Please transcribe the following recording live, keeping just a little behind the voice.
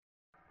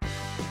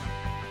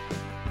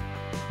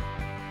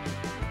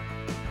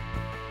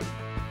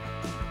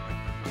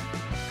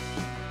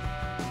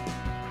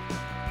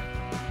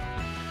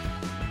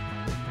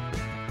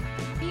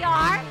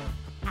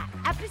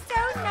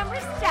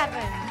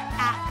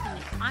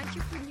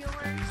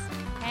Entrepreneurs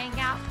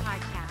Hangout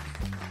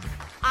Podcast.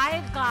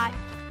 I've got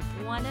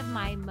one of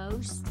my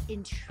most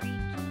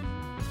intriguing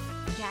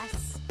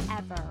guests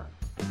ever.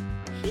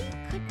 He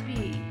could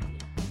be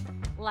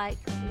like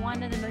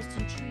one of the most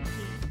intriguing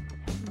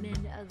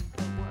men of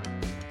the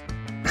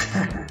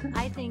world.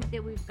 I think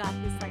that we've got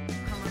this like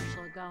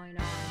commercial going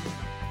on.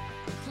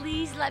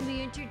 Please let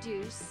me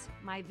introduce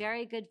my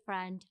very good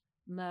friend,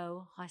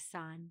 Mo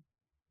Hassan.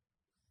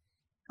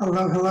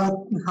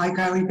 Hello. Hi,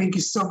 Kylie. Thank you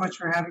so much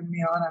for having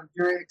me on. I'm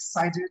very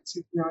excited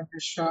to be on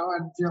your show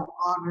and feel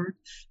honored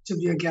to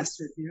be a guest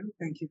with you.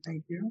 Thank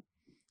you.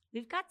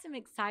 We've got some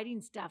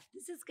exciting stuff.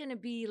 This is going to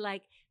be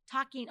like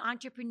talking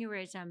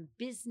entrepreneurism,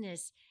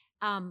 business,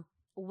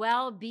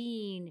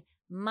 well-being,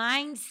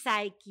 mind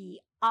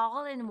psyche,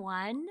 all in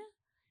one.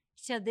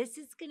 So this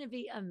is going to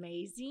be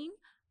amazing.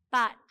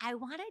 But I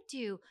wanted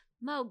to,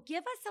 Mo,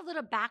 give us a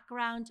little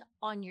background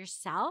on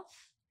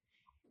yourself,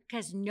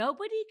 because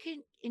nobody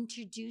can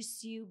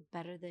introduce you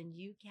better than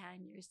you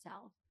can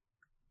yourself.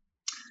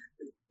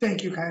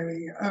 Thank you,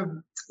 Kylie.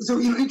 So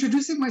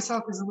introducing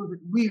myself is a little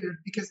bit weird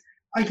because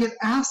I get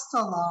asked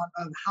a lot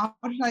of how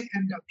did I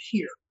end up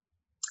here?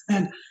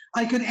 And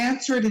I can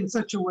answer it in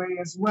such a way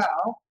as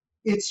well.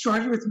 It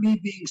started with me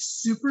being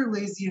super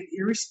lazy and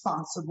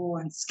irresponsible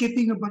and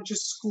skipping a bunch of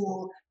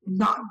school,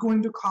 not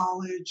going to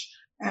college.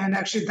 And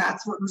actually,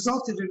 that's what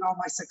resulted in all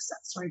my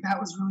success, right? That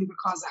was really the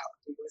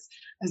causality,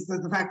 was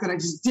the fact that I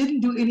just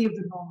didn't do any of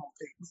the normal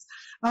things.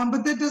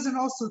 But that doesn't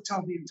also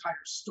tell the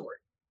entire story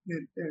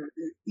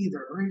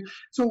either, right?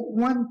 So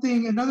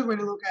another way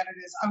to look at it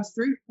is I was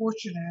very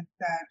fortunate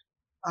that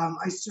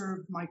I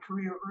served my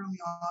career early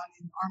on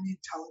in Army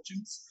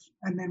intelligence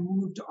and then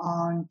moved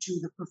on to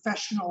the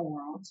professional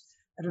world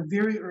at a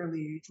very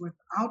early age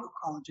without a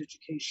college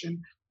education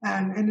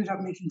and ended up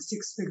making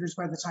six figures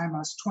by the time I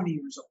was 20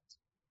 years old.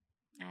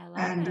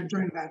 And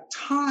during that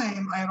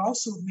time, I had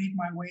also made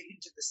my way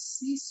into the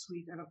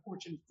C-suite at a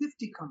Fortune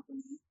 50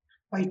 company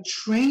by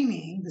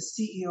training the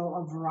CEO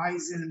of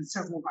Verizon and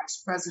several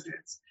vice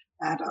presidents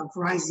at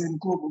Verizon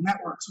Global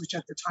Networks, which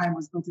at the time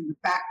was building the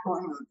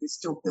backbone. They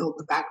still build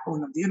the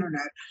backbone of the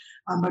internet.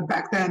 But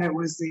back then it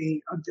was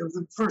the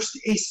first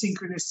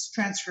asynchronous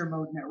transfer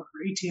mode network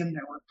or ATM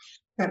network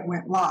that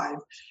went live.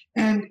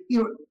 And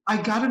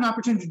I got an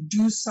opportunity to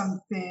do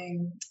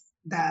something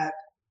that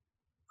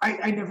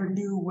I never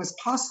knew was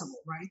possible,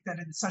 right? That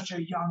in such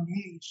a young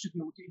age to be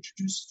able to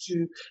introduce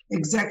to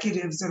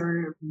executives that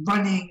are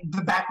running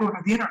the backbone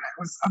of the internet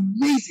was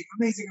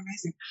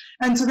amazing.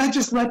 And so that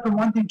just led from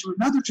one thing to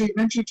another to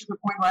eventually to the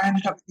point where I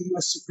ended up at the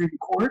U.S. Supreme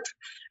Court.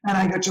 And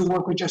I got to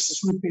work with Justice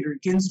Ruth Bader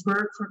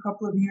Ginsburg for a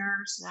couple of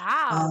years.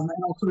 Wow.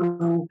 And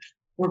also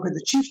work with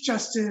the Chief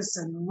Justice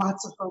and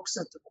lots of folks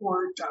at the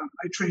court.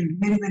 I trained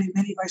many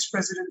vice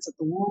presidents at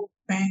the World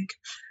Bank.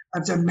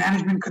 I've done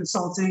management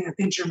consulting at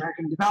the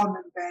Inter-American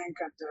Development Bank.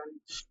 I've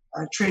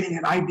done training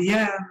at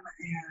IBM,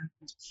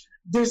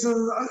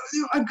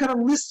 and I've got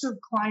a list of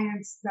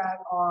clients that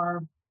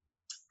are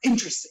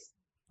interesting,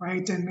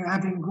 right? And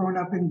having grown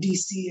up in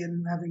DC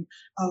and having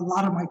a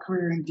lot of my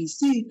career in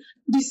DC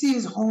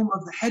is home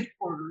of the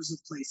headquarters of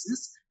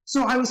places.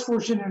 So I was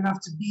fortunate enough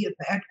to be at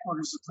the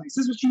headquarters of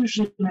places, which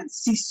usually meant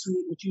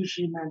C-suite, which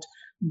usually meant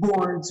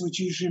boards, which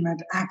usually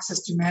meant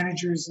access to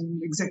managers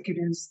and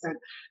executives that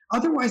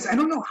otherwise I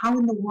don't know how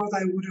in the world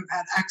I would have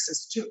had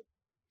access to.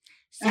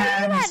 So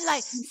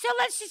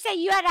let's just say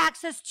you had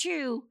access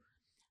to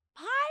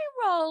pie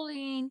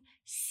rolling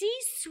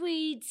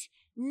C-suite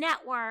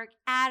network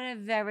at a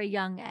very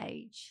young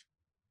age.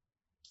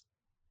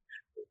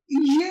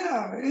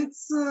 Yeah,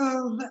 it's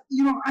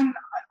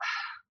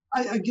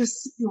I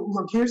guess,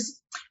 look,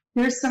 here's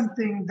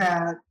something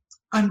that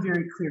I'm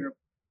very clear,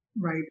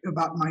 right,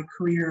 about my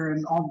career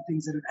and all the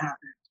things that have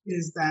happened,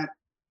 is that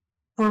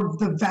for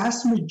the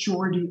vast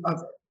majority of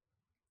it,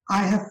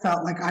 I have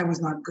felt like I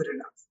was not good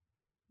enough.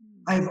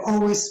 I've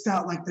always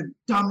felt like the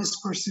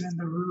dumbest person in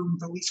the room,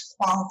 the least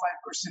qualified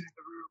person in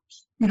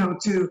the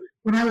room,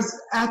 when I was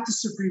at the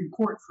Supreme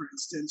Court, for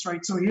instance,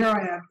 right? So here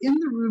I am in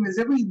the room as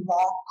every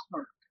law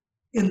clerk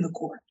in the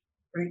court,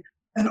 right?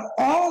 And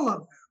all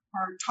of them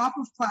are top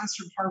of class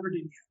from Harvard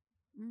and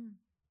Yale.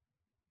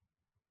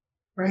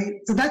 Right?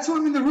 So that's who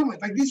I'm in the room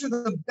with. Like, these are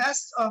the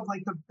best of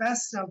the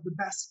best of the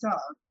best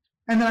of.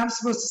 And then I'm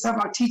supposed to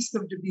somehow teach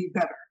them to be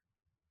better.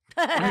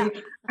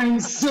 Right?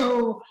 And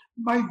so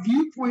my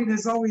viewpoint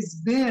has always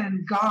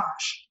been,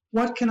 gosh,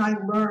 what can I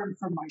learn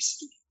from my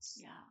students?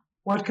 Yeah.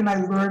 What can I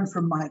learn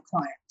from my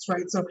clients?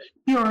 Right? So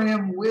here I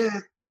am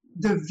with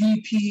the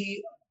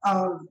VP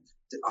of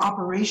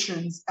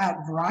operations at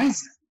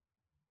Verizon.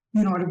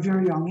 At a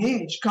very young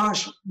age,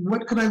 gosh,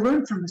 what could I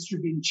learn from Mr.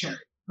 Bing Cherry,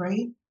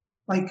 right?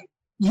 Like,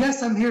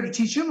 yes, I'm here to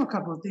teach him a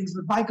couple of things,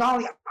 but by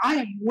golly, I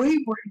am way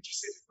more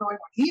interested in knowing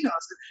what he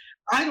knows.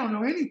 I don't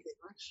know anything,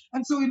 right?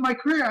 And so in my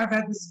career, I've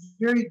had this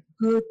very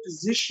good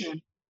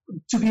position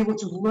to be able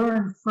to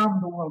learn from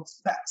the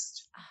world's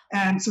best.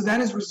 And so that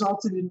has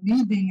resulted in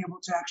me being able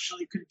to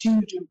actually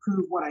continue to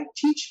improve what I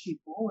teach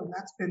people. And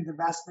that's been the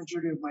vast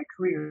majority of my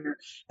career,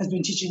 has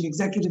been teaching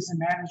executives and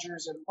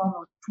managers, and well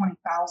over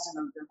 20,000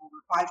 of them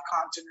over 5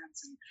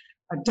 continents and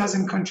a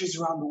dozen countries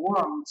around the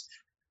world,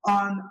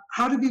 on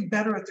how to be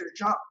better at their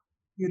job.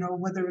 You know,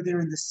 whether they're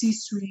in the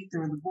C-suite,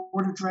 they're in the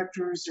board of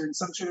directors, they're in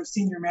some sort of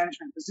senior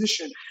management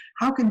position,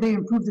 how can they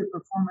improve their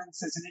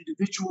performance as an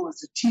individual,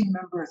 as a team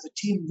member, as a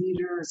team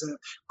leader, as a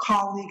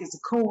colleague, as a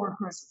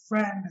coworker, as a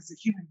friend, as a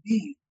human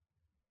being?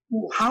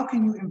 Well, how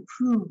can you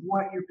improve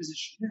what your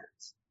position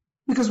is?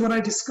 Because what I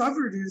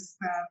discovered is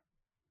that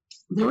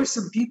there were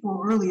some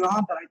people early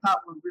on that I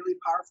thought were really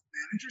powerful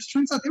managers.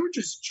 Turns out they were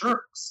just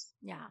jerks.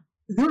 Yeah.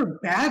 They were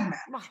bad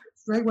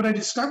managers, right? What I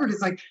discovered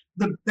is like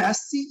the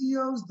best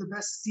CEOs, the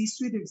best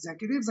C-suite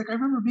executives. Like I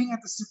remember being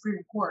at the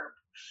Supreme Court,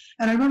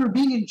 and I remember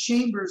being in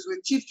chambers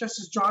with Chief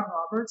Justice John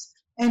Roberts,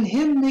 and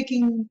him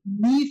making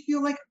me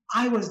feel like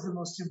I was the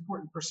most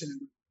important person in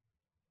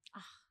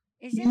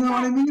the room. You know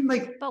what I mean?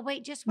 Like, but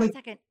wait, just one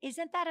second.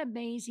 Isn't that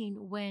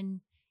amazing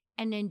when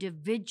an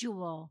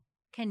individual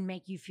can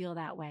make you feel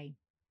that way?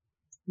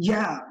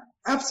 Yeah,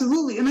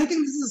 absolutely. And I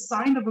think this is a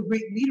sign of a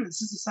great leader.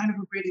 This is a sign of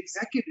a great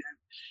executive,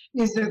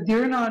 is that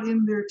they're not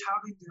in there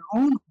touting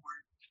their own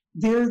horn.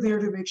 They're there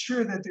to make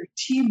sure that their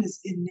team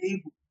is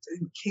enabled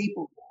and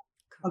capable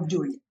of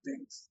doing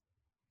things.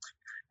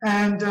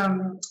 And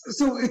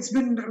so it's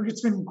been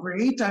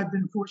great. I've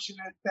been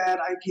fortunate that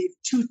I gave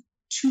two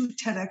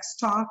TEDx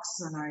talks,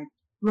 and I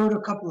wrote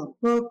a couple of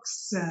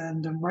books,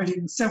 and I'm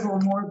writing several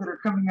more that are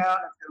coming out.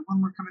 I've got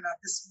one more coming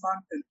out this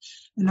month and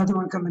another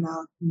one coming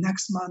out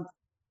next month,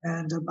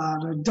 and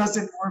about a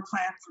dozen more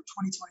planned for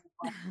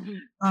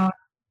 2021.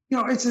 You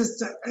know,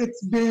 it's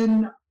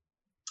been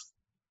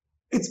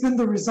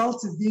the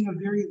result of being a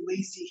very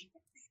lazy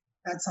human being.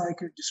 That's how I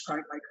could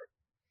describe my career.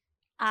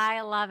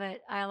 I love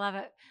it. I love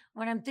it.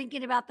 When I'm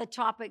thinking about the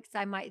topics,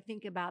 I might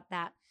think about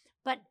that.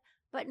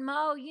 But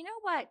Mo, you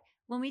know what?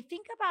 When we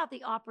think about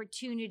the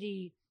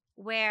opportunity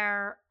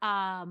where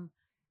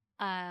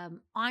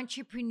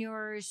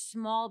entrepreneurs,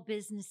 small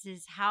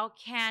businesses, how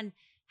can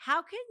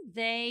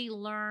they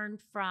learn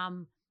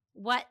from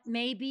what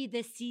maybe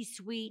the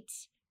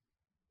C-suite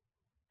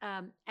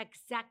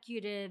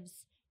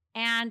executives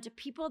and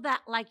people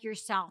that like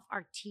yourself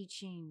are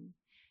teaching?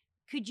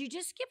 Could you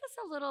just give us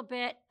a little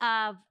bit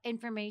of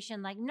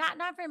information, like not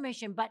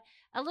information, but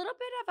a little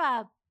bit of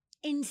a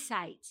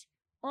insight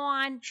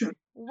on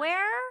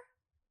where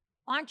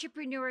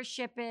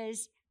entrepreneurship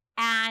is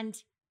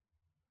and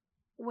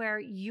where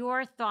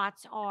your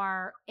thoughts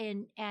are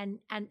and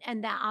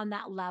that on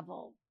that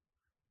level?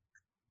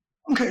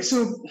 Okay,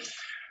 so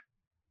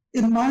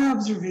in my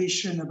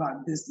observation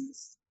about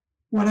business,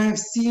 what I've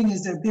seen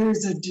is that there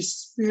is a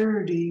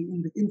disparity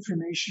in the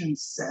information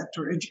set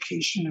or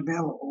education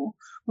available,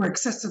 or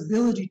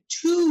accessibility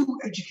to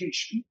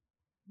education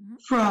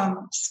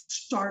from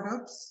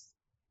startups.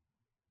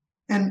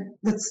 And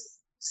let's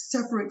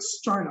separate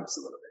startups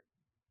a little bit.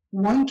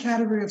 One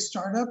category of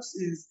startups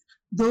is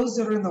those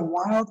that are in the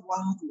wild,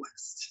 wild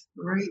west,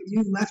 right?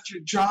 You left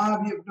your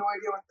job, you have no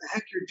idea what the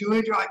heck you're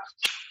doing. You're like,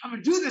 I'm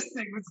gonna do this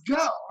thing, let's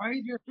go,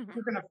 right? You're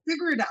gonna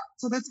figure it out.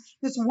 So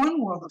that's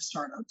one world of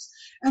startups.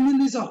 And then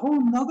there's a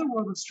whole nother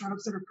world of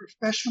startups that are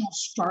professional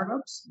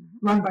startups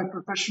run by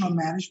professional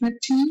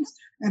management teams,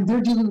 and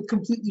they're dealing with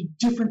completely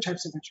different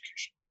types of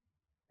education.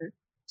 Okay?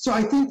 So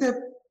I think that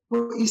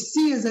what you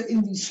see is that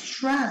in these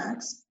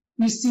tracks,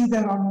 you see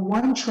that on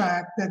one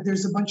track that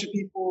there's a bunch of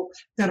people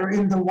that are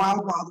in the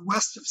wild, wild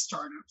west of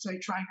startups,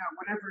 right, trying out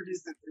whatever it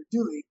is that they're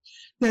doing,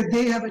 that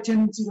they have a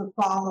tendency to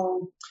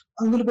follow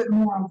a little bit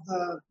more of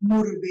the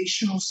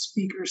motivational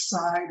speaker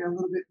side, a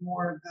little bit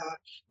more of the,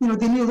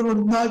 they need a little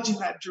nudge in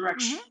that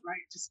direction,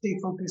 right, to stay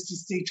focused, to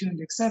stay tuned,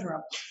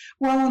 etc.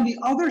 While on the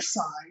other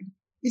side,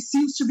 it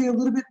seems to be a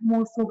little bit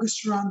more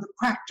focused around the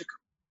practicum.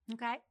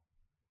 Okay.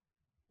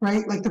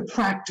 Right, like the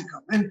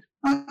practicum. And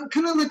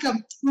kind of like, let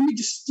me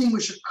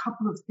distinguish a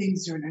couple of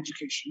things here in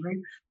education, right?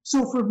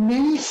 So for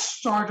many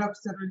startups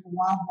that are in the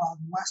wild, wild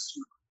west,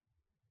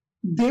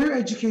 their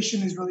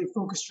education is really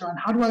focused around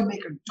how do I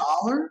make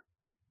 $1?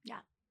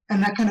 Yeah.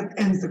 And that kind of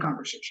ends the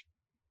conversation.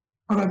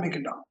 How do I make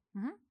 $1?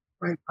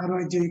 Right? How do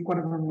I take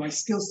whatever my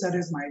skill set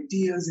is, my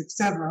ideas,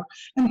 etc.,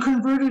 and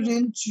convert it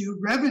into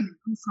revenue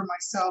for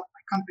myself,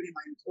 my company,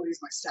 my employees,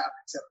 my staff,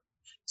 etc.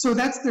 So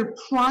that's their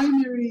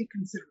primary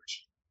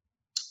consideration.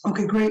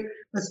 Okay, great.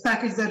 Let's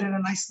package that in a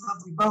nice,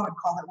 lovely bow and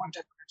call that one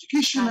type of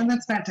education, and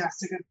that's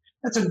fantastic. And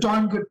that's a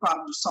darn good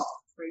problem to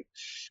solve, right?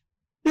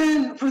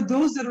 Then for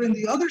those that are in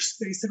the other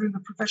space, that are in the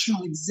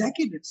professional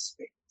executive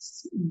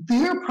space,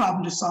 their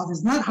problem to solve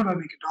is not how do I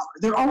make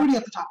 $1. They're already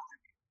at the top of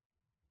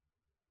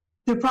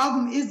their game. Their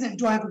problem isn't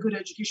do I have a good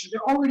education. They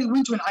already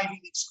went to an Ivy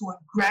League school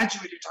and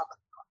graduated top of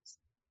the class,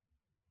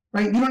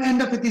 right? You don't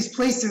end up at these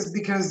places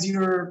because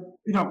you're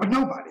a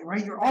nobody,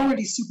 right? You're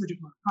already super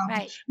duper accomplished.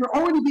 Right. You're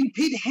already being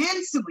paid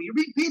handsomely. You're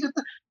being paid at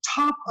the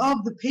top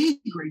of the pay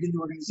grade in the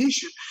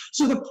organization.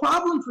 So the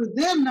problem for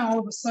them now all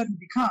of a sudden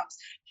becomes,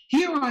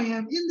 here I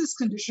am in this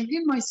condition,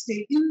 in my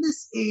state, in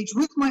this age,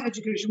 with my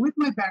education, with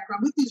my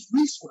background, with these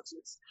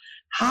resources.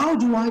 How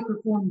do I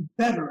perform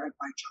better at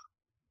my job?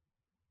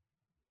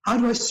 How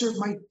do I serve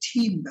my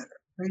team better?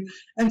 Right?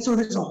 And so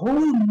there's a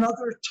whole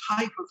nother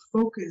type of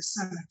focus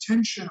and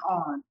attention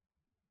on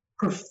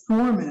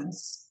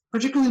performance,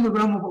 particularly in the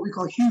realm of what we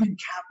call human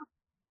capital.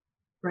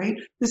 Right?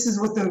 This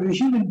is what the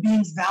human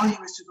being's value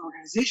is to the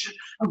organization.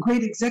 A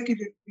great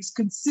executive is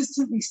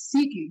consistently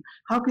seeking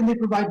how can they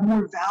provide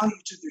more value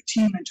to their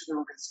team and to their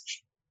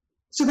organization.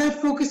 So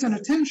that focus and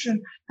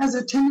attention has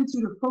a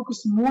tendency to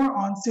focus more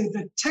on, say,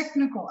 the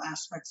technical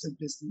aspects of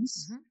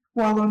business,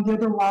 while on the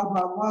other Wild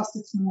Wild West,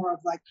 it's more of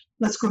like,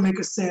 let's go make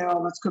a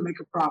sale, let's go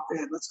make a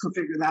profit, let's go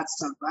figure that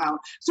stuff out.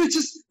 So it's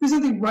just, there's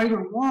nothing right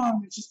or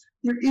wrong. It's just,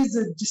 there is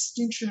a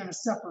distinction and a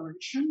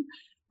separation.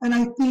 And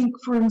I think,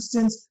 for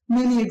instance,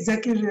 many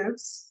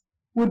executives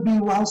would be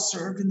well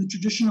served in the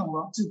traditional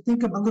world to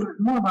think a little bit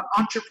more about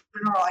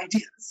entrepreneurial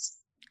ideas,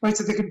 right?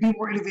 So they could be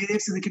more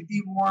innovative, so they could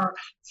be more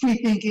free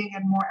thinking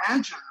and more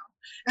agile.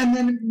 And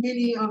then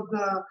many of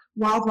the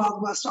Wild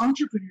Wild West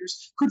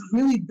entrepreneurs could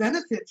really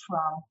benefit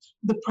from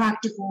the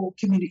practical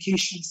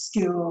communication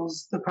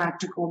skills, the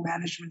practical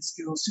management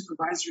skills,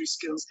 supervisory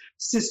skills,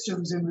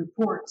 systems and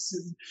reports,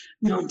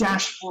 and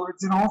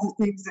dashboards, and all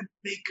the things that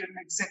make an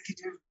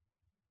executive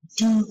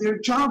do their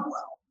job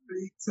well,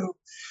 right? So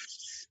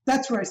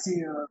that's where I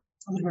see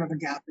a little bit of a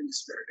gap in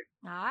disparity.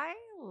 I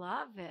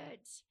love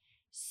it.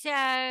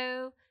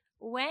 So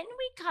when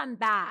we come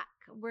back,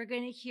 we're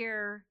going to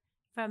hear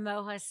from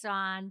Mo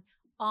Hasan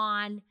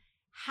on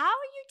how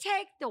you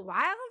take the wild,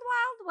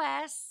 wild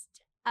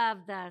west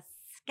of the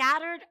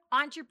scattered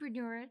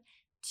entrepreneur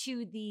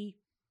to the,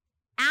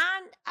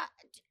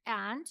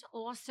 and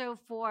also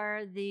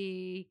for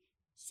the,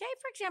 say,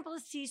 for example, a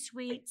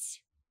C-suite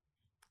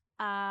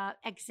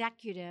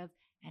executive,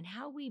 and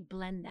how we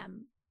blend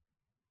them.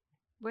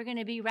 We're going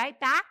to be right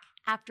back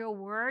after a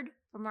word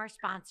from our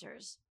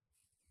sponsors.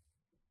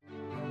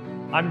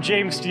 I'm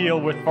James Steele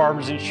with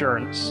Farmers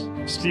Insurance,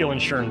 Steele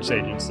Insurance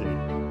Agency.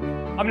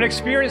 I'm an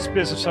experienced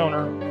business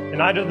owner,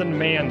 and I know the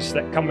demands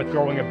that come with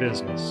growing a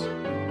business.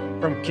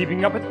 From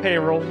keeping up with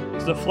payroll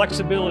to the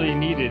flexibility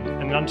needed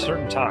in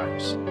uncertain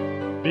times.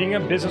 Being a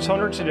business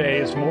owner today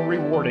is more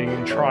rewarding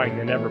and trying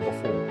than ever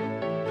before.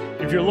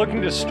 If you're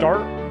looking to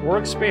start or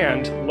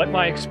expand, let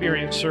my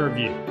experience serve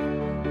you.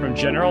 From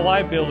general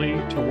liability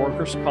to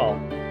workers'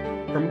 comp,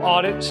 from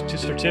audits to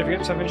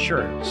certificates of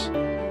insurance.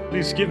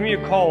 Please give me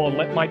a call and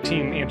let my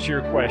team answer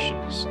your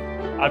questions.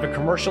 I have a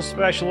commercial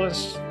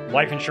specialist,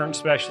 life insurance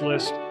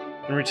specialist,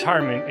 and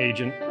retirement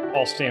agent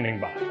all standing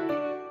by.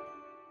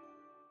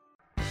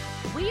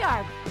 We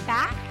are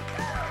back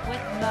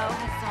with Mo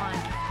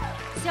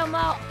Hasan. So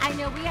Mo, I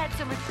know we had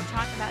so much to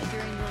talk about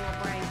during the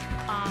little break,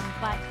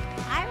 but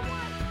I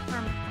want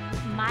from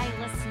my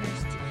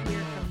listeners to hear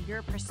from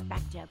your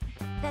perspective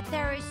that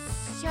there is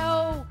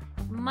so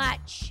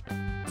much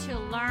to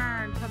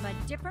learn from a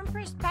different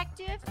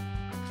perspective.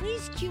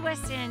 Please cue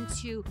us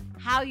into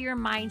how your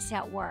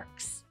mindset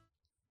works.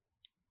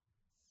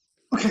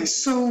 Okay,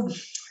 so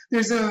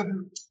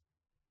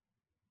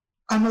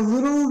I'm a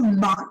little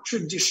not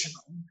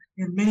traditional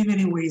in many,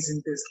 many ways in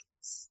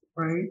business,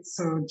 right?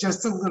 So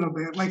just a little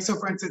bit. Like, so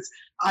for instance,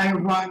 I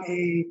run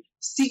a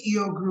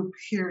CEO group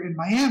here in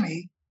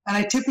Miami, and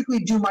I typically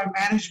do my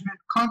management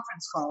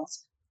conference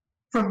calls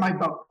from my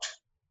boat,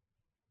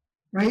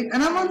 right?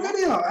 And I'm on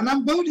video, and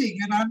I'm boating,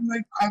 and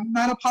I'm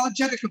not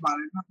apologetic about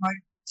it. I'm like,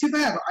 too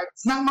bad.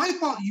 It's not my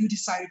fault you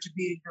decided to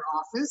be in your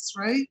office,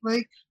 right?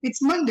 Like, it's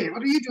Monday.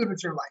 What are you doing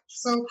with your life?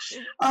 So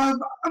I'm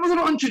a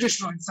little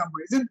untraditional in some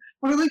ways. And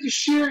what I'd like to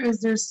share is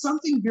there's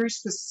something very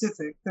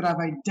specific that I've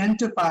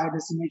identified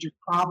as a major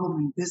problem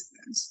in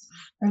business,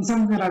 and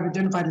something that I've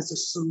identified as a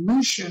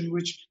solution,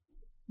 which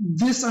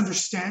this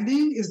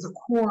understanding is the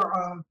core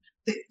of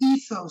the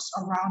ethos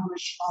around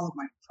which all of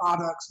my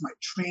products, my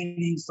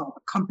trainings, all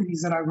the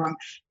companies that I run,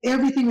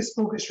 everything is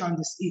focused around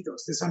this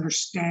ethos, this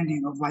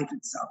understanding of life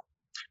itself.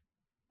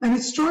 And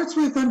it starts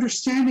with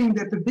understanding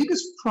that the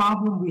biggest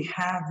problem we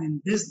have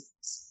in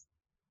business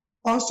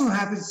also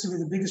happens to be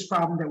the biggest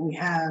problem that we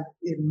have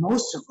in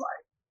most of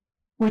life,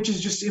 which is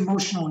just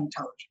emotional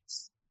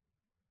intelligence,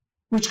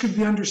 which could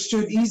be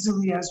understood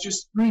easily as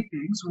just three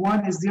things.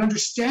 One is the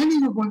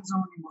understanding of one's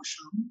own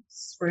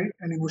emotions, right,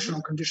 and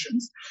emotional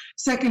conditions.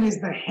 Second is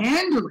the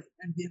handling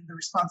and the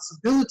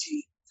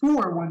responsibility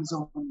for one's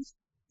own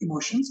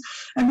emotions.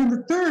 And then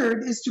the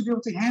third is to be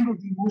able to handle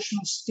the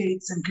emotional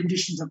states and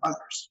conditions of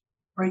others.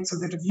 Right, so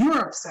that if you're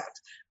upset,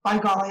 by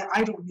golly,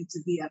 I don't need to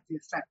be at the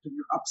effect of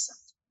your upset.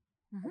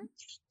 Mm-hmm.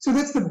 So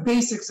that's the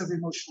basics of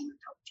emotional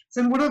intelligence.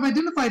 And what I've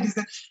identified is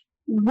that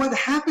what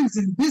happens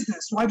in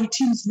business, why do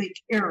teams make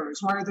errors?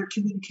 Why are there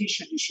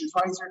communication issues?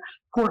 Why is there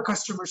poor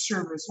customer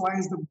service? Why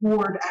is the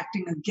board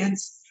acting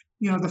against,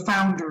 the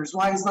founders?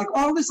 Why is like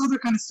all this other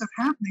kind of stuff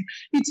happening?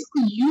 It's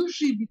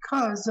usually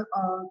because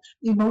of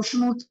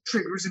emotional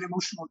triggers and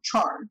emotional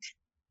charge.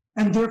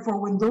 And therefore,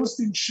 when those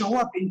things show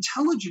up,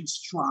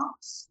 intelligence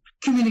drops.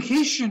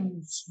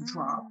 Communications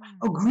drop,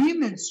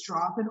 agreements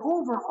drop, and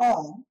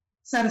overall,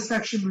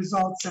 satisfaction,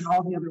 results, and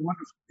all the other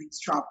wonderful things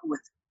drop with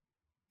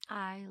it.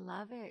 I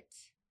love it.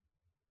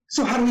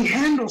 So how do we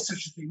handle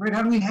such a thing, right?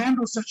 How do we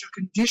handle such a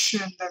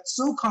condition that's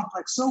so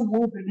complex, so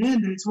woven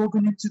in, that it's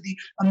woven into the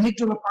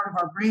amygdala part of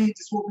our brains,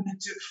 it's woven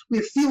into, we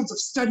have fields of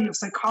study of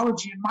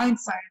psychology and mind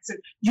science and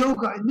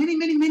yoga and many,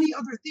 many, many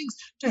other things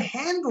to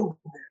handle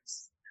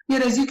this.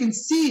 Yet, as you can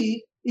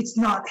see, it's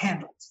not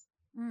handled.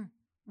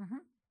 Mm-hmm.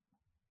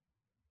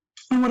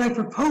 And what I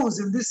propose,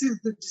 and this is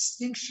the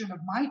distinction of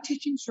my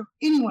teachings from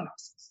anyone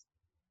else's,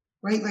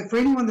 right? Like for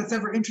anyone that's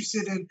ever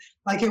interested in,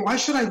 like, hey, why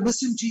should I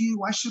listen to you?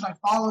 Why should I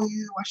follow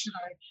you? Why should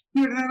I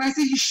hear it? And I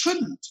say you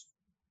shouldn't,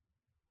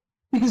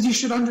 because you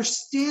should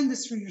understand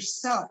this for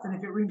yourself. And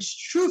if it rings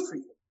true for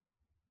you,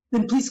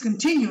 then please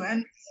continue.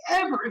 And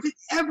if it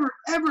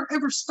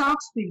ever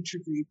stops being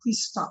true for you,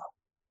 please stop.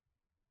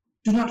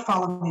 Do not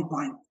follow me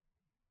blindly,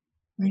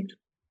 right?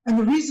 And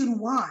the reason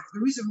why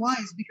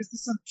is because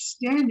this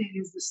understanding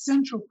is the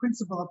central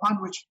principle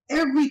upon which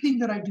everything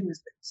that I do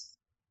is based,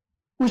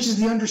 which is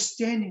the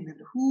understanding that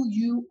who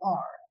you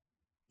are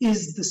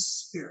is the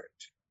spirit,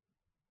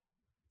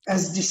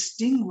 as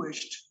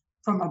distinguished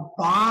from a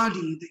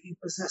body that you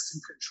possess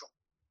and control,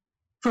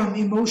 from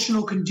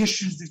emotional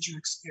conditions that you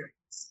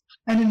experience,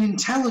 and an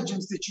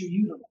intelligence that you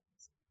utilize.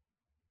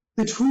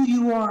 That who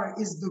you are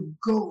is the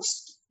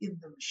ghost in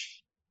the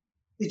machine,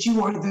 that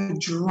you are the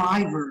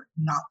driver,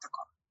 not the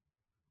car.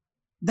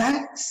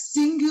 That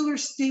singular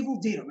stable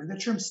datum, and the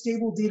term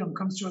stable datum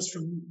comes to us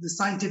from the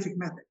scientific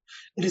method.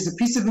 It is a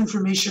piece of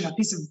information, a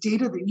piece of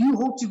data that you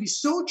hold to be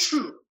so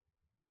true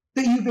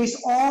that you base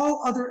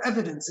all other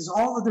evidences,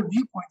 all other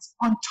viewpoints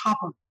on top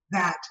of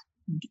that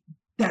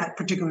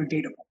particular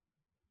data point.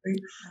 Right?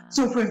 Wow.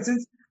 So, for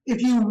instance,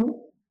 if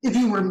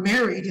you were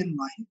married in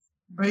life,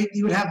 right,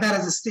 you would have that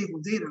as a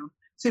stable datum.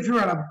 So if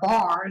you're at a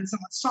bar and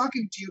someone's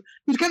talking to you,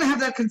 you'd kind of have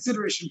that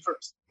consideration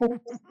first.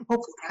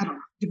 Hopefully, I don't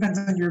know, depends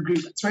on your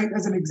agreements, right?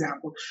 As an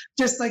example.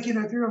 Just like,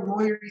 if you're a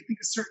lawyer, you think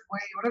a certain way,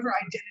 whatever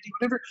identity,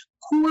 whatever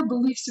core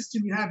belief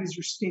system you have is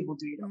your stable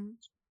datum. Mm-hmm.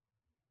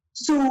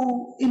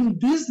 So in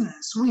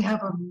business, we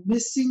have a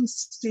missing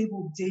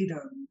stable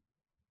datum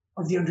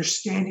of the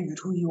understanding that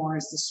who you are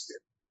is the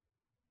spirit.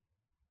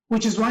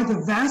 Which is why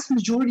the vast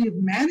majority of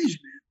management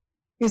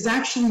is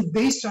actually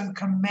based on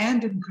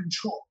command and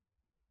control.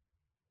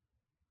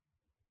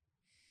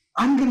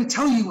 I'm going to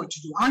tell you what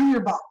to do. I'm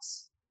your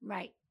boss.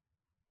 Right.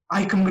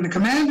 I'm going to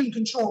command and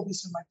control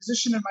based on my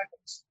position and my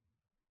post.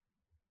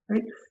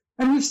 Right?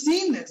 And we've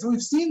seen this.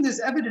 We've seen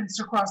this evidence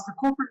across the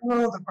corporate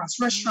world, across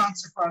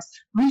restaurants, across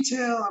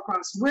retail,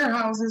 across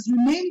warehouses. You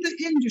name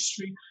the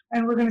industry,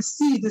 and we're going to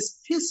see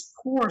this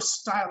piss-poor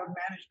style of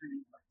management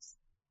in place.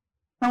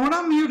 Now, what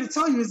I'm here to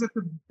tell you is that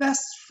the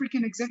best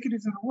freaking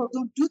executives in the world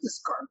don't do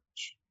this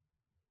garbage.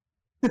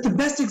 That the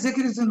best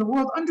executives in the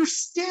world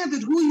understand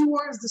that who you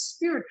are is the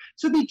spirit.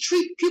 So they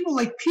treat people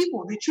like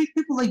people. They treat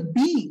people like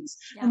beings.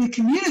 Yeah. And they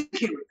communicate with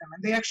them.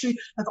 And they actually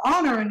have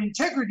honor and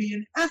integrity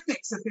and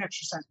ethics that they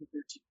exercise with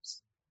their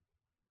teams.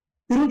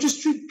 They don't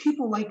just treat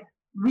people like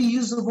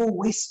reusable,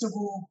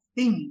 wastable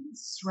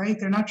things, right?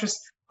 They're not just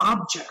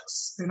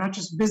objects. They're not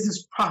just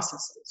business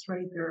processes,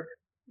 right? They're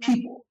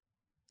people.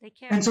 They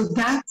care. And so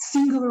that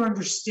singular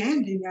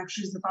understanding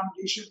actually is the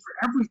foundation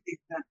for everything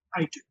that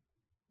I do,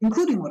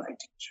 including what I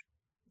teach.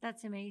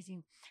 That's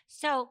amazing.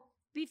 So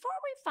before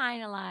we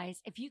finalize,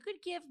 if you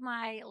could give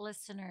my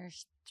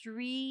listeners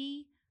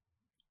 3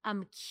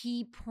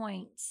 key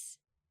points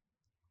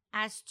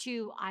as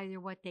to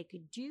either what they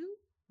could do,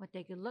 what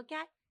they could look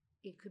at,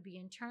 it could be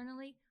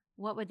internally.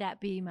 What would that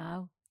be,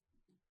 Mo?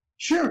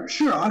 Sure.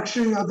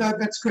 Actually,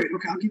 that's great.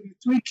 Okay, I'll give you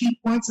 3 key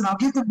points, and I'll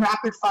give them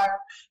rapid fire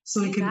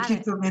so you can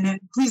keep them in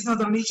it. Please know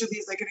that on each of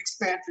these, I can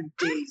expand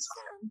for days.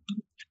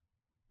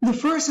 The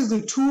first is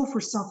a tool for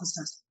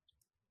self-assessment.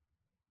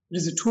 It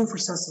is a tool for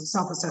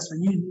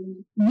self-assessment.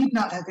 You need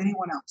not have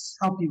anyone else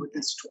help you with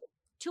this tool.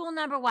 Tool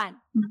number 1.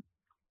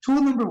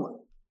 Tool number 1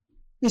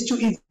 is to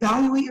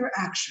evaluate your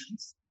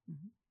actions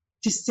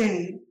to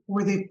say,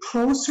 were they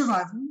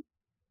pro-survival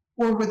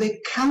or were they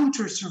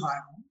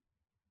counter-survival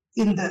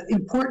in the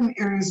important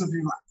areas of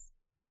your life,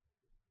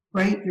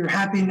 right? Your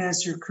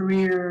happiness, your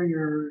career,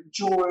 your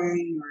joy,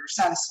 your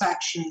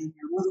satisfaction,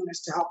 your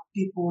willingness to help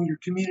people, your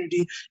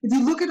community. If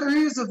you look at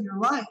areas of your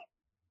life,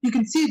 you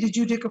can see, did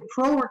you take a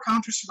pro or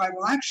counter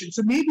survival action?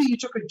 So maybe you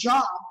took a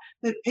job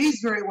that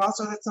pays very well,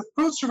 so that's a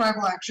pro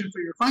survival action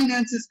for your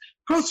finances,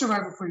 pro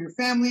survival for your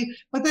family,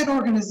 but that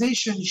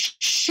organization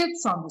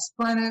shits on this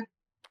planet.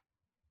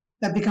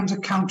 That becomes a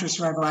counter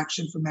survival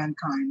action for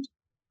mankind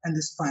and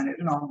this planet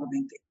and all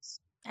living things.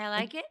 I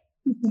like it.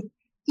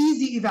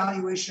 Easy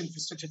evaluation for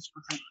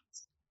statistical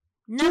performance.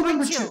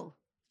 Number 2.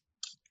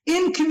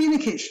 In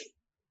communication,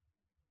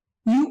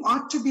 you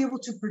ought to be able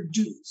to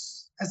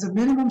produce, as a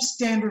minimum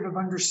standard of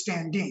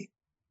understanding,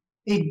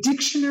 a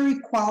dictionary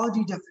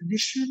quality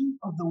definition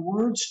of the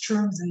words,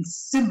 terms, and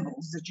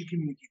symbols that you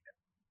communicate with.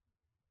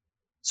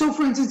 So,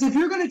 for instance, if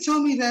you're going to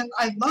tell me that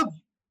I love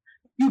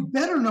you, you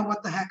better know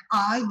what the heck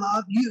I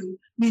love you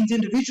means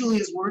individually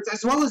as words,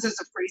 as well as a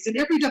phrase, and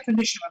every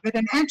definition of it,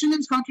 and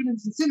antonyms,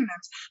 contronyms, and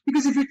synonyms.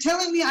 Because if you're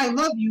telling me I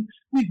love you,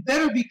 we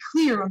better be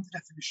clear on the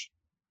definition.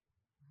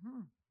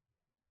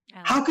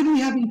 How can we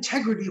have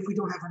integrity if we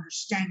don't have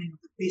understanding of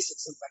the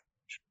basics of language?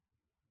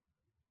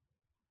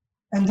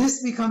 And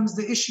this becomes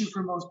the issue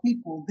for most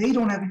people. They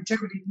don't have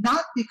integrity,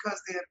 not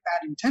because they have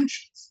bad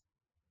intentions,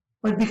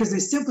 but because they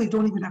simply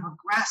don't even have a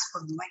grasp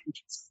of the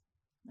language itself.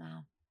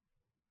 Wow.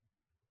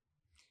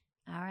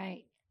 All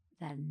right.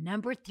 Then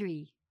number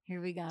 3.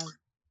 Here we go.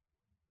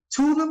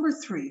 Tool number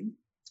 3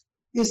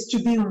 is to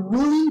be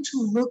willing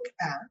to look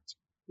at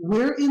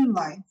where in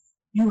life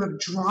you have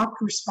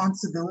dropped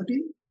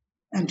responsibility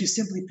and to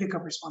simply pick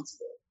up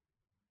responsibility.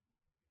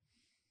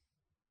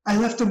 I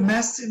left a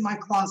mess in my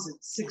closet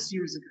 6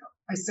 years ago.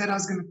 I said I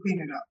was going to clean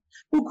it up.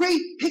 Well,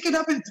 great. Pick it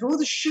up and throw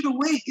the shit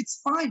away.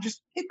 It's fine.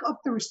 Just pick up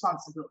the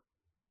responsibility,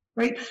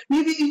 right?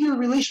 Maybe in your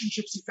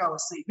relationships you fell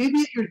asleep. Maybe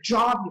at your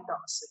job you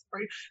fell asleep,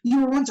 right?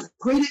 You were once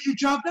great at your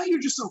job. Now you're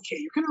just okay.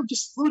 You're kind of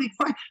just floating.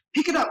 Fine.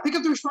 Pick it up. Pick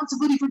up the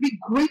responsibility for being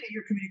great at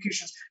your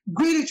communications,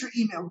 great at your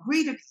email,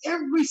 great at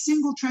every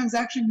single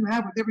transaction you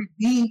have with every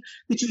being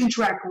that you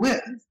interact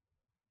with.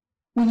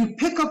 When you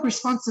pick up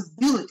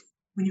responsibility,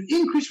 when you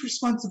increase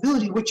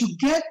responsibility, what you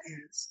get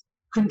is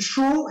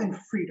control and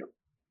freedom.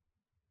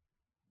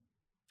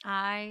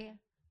 I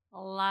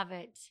love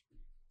it.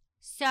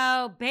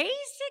 So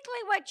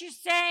basically what you're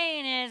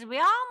saying is we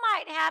all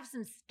might have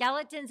some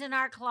skeletons in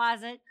our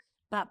closet,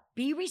 but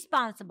be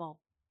responsible.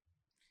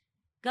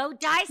 Go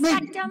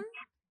dissect them.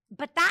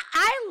 But that,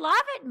 I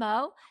love it,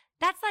 Mo.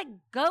 That's like,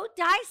 go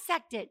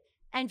dissect it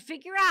and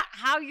figure out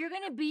how you're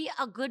going to be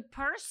a good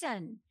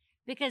person.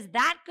 Because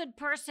that good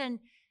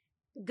person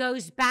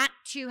goes back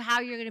to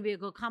how you're going to be a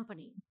good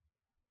company.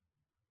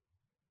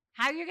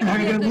 How you're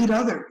going to lead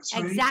others.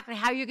 Right? Exactly.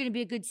 How you're going to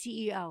be a good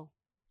CEO.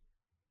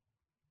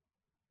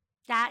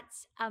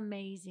 That's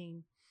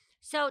amazing.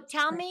 So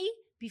tell me,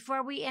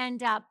 before we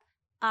end up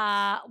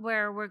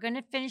where we're going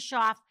to finish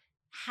off,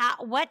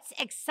 what's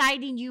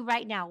exciting you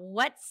right now?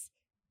 What's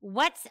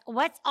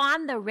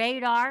on the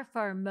radar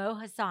for Mo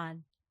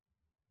Hassan?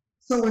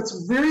 So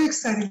what's very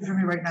exciting for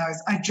me right now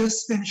is I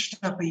just finished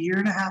up a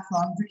 1.5-year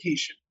long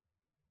vacation.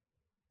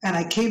 And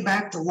I came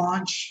back to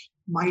launch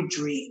my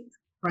dream,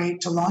 right?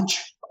 To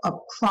launch a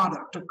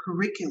product, a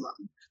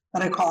curriculum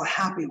that I call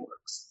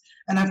HappyWorks.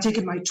 And I've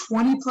taken my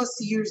 20+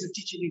 years of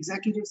teaching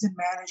executives and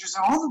managers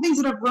and all the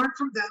things that I've learned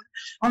from them,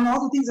 and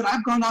all the things that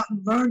I've gone out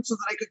and learned so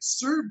that I could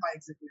serve my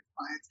executive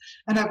clients.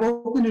 And I've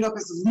opened it up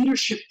as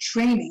leadership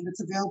training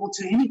that's available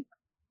to anyone.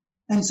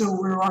 And so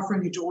we're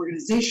offering it to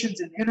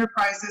organizations and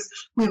enterprises.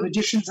 We have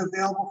editions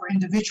available for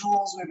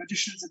individuals. We have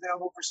editions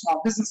available for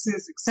small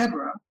businesses,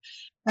 etc.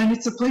 And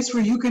it's a place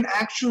where you can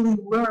actually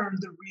learn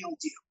the real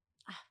deal.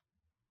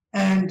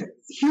 And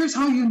here's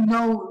how you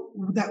know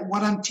that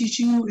what I'm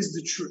teaching you is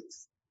the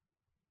truth.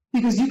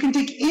 Because you can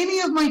take any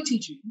of my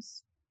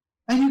teachings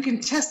and you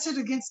can test it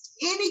against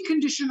any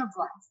condition of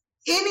life,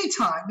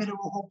 anytime, and it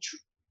will hold true.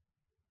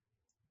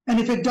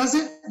 And if it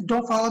doesn't,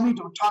 don't follow me,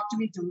 don't talk to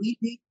me,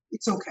 delete me.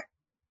 It's okay.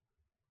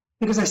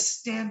 Because I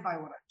stand by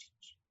what I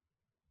teach.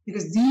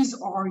 Because these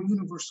are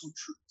universal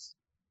truths.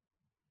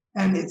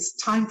 And it's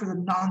time for the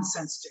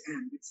nonsense to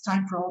end. It's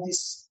time for all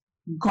this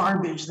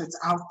garbage that's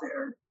out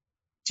there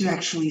to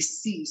actually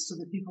cease so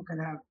that people can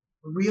have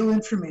real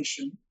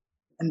information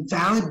and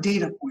valid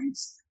data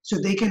points so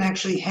they can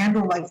actually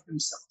handle life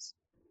themselves.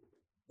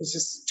 There's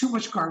just too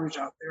much garbage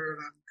out there,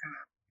 and I'm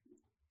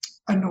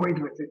kind of annoyed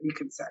with it, you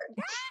can say.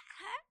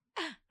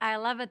 I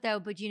love it though,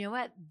 but you know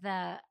what?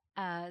 The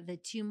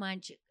too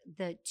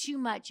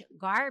much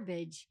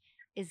garbage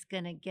is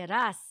going to get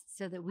us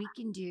so that we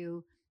can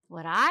do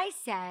what I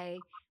say,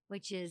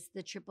 which is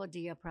the Triple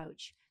D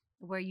approach,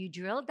 where you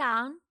drill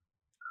down,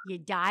 you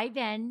dive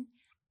in,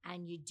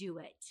 and you do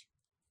it.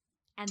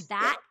 And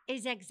that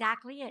is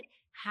exactly it.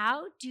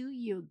 How do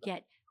you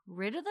get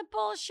rid of the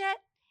bullshit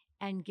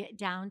and get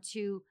down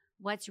to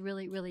what's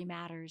really, really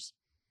matters?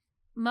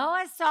 Mo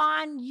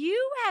Hassan,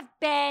 you have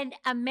been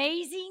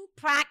amazing,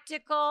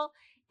 practical,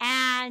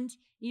 and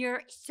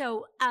you're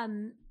so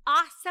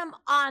awesome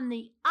on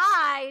the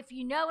eye, if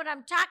you know what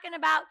I'm talking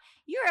about.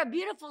 You're a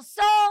beautiful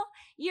soul.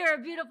 You're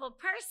a beautiful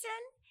person.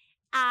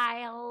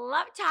 I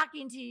love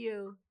talking to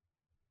you.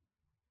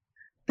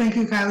 Thank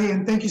you, Kylie,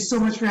 and thank you so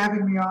much for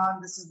having me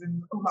on. This has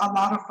been a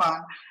lot of fun.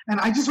 And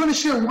I just want to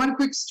share one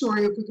quick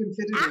story, if we can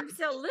fit it in.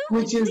 Absolutely.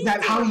 Which is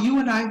that how you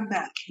and I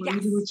met, right?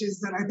 Yes. Which is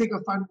that I think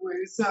a fun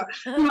way. So,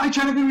 I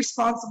try to be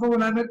responsible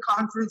when I'm at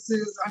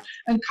conferences.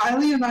 And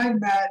Kylie and I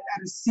met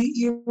at a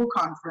CEO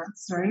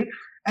conference, right?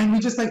 And we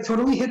just like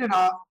totally hit it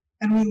off.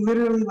 And we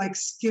literally like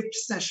skipped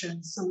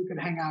sessions so we could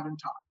hang out and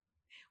talk.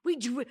 We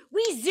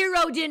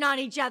zeroed in on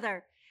each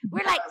other.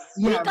 We're like,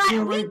 we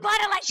gotta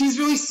like. She's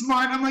really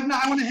smart. I'm like, no,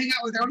 I want to hang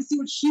out with her. I want to see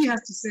what she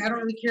has to say. I don't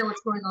really care what's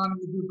going on in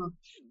the group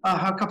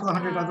of a couple of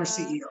hundred other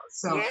CEOs.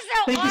 So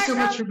thank you so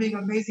much for being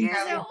amazing,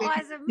 Kylie. Thank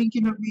you for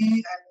thinking of me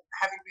and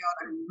having me on.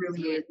 I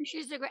really appreciate it.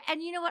 She's so great.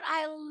 And you know what?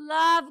 I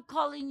love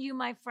calling you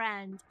my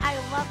friend. I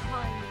love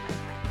calling you my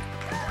friend.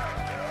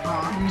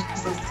 You're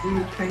so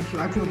sweet. Thank you.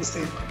 I feel the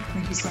same way.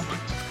 Thank you so much.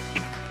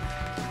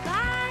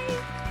 Bye.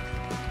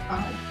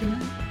 Good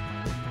night.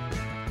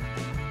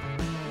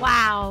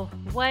 Wow.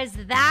 Was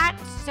that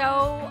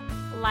so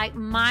like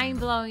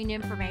mind-blowing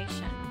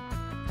information?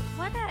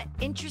 What an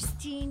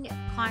interesting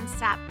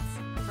concept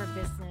for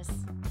business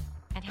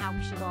and how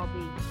we should all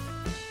be.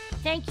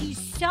 Thank you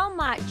so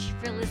much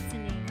for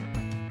listening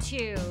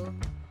to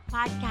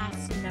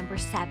podcast number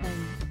 7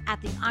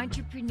 at the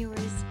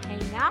Entrepreneurs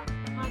Hangout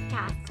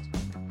podcast.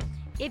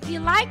 If you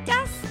liked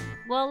us,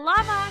 well,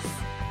 love us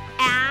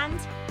and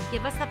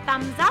give us a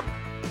thumbs up,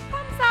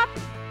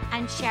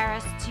 and share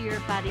us to your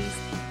buddies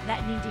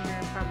that need to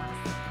hear from us.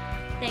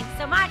 Thanks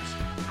so much.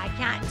 I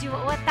can't do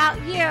it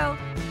without you.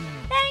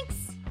 Thanks.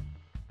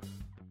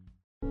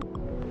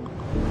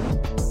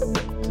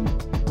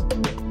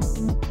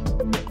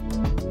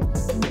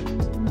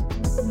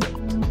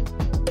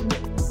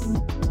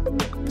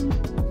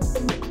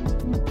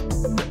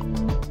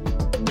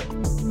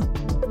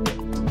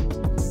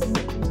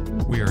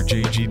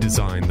 JG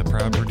Design, the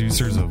proud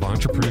producers of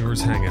Entrepreneurs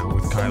Hangout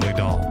with Kylie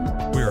Dahl.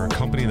 We are a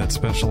company that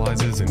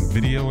specializes in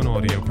video and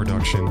audio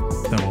production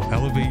that will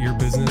elevate your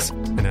business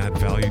and add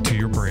value to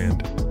your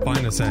brand.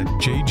 Find us at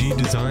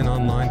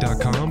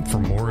jgdesignonline.com for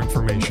more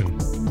information.